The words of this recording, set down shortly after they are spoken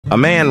A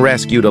man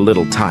rescued a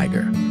little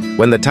tiger.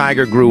 When the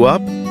tiger grew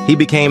up, he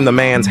became the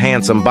man's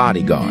handsome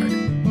bodyguard.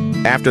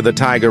 After the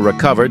tiger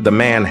recovered, the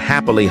man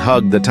happily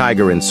hugged the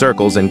tiger in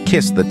circles and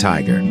kissed the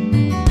tiger.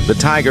 The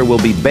tiger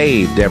will be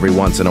bathed every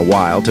once in a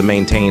while to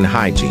maintain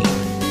hygiene.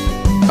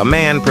 A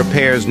man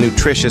prepares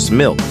nutritious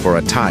milk for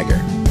a tiger.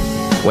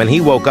 When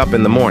he woke up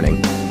in the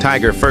morning,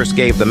 Tiger first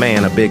gave the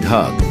man a big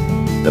hug.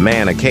 The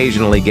man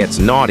occasionally gets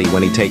naughty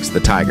when he takes the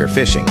tiger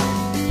fishing.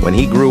 When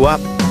he grew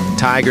up,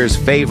 Tiger's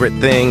favorite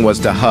thing was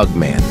to hug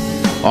men.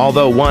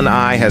 Although one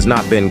eye has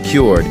not been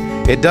cured,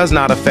 it does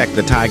not affect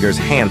the tiger's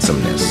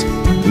handsomeness.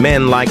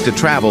 Men like to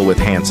travel with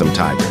handsome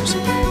tigers.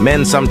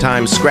 Men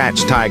sometimes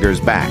scratch tigers'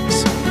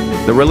 backs.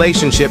 The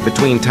relationship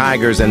between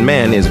tigers and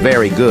men is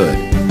very good.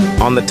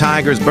 On the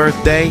tiger's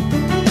birthday,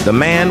 the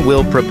man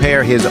will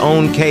prepare his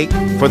own cake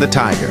for the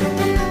tiger.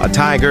 A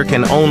tiger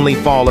can only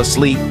fall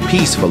asleep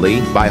peacefully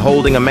by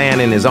holding a man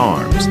in his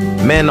arms.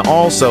 Men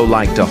also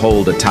like to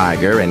hold a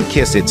tiger and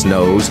kiss its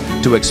nose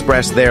to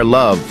express their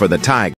love for the tiger.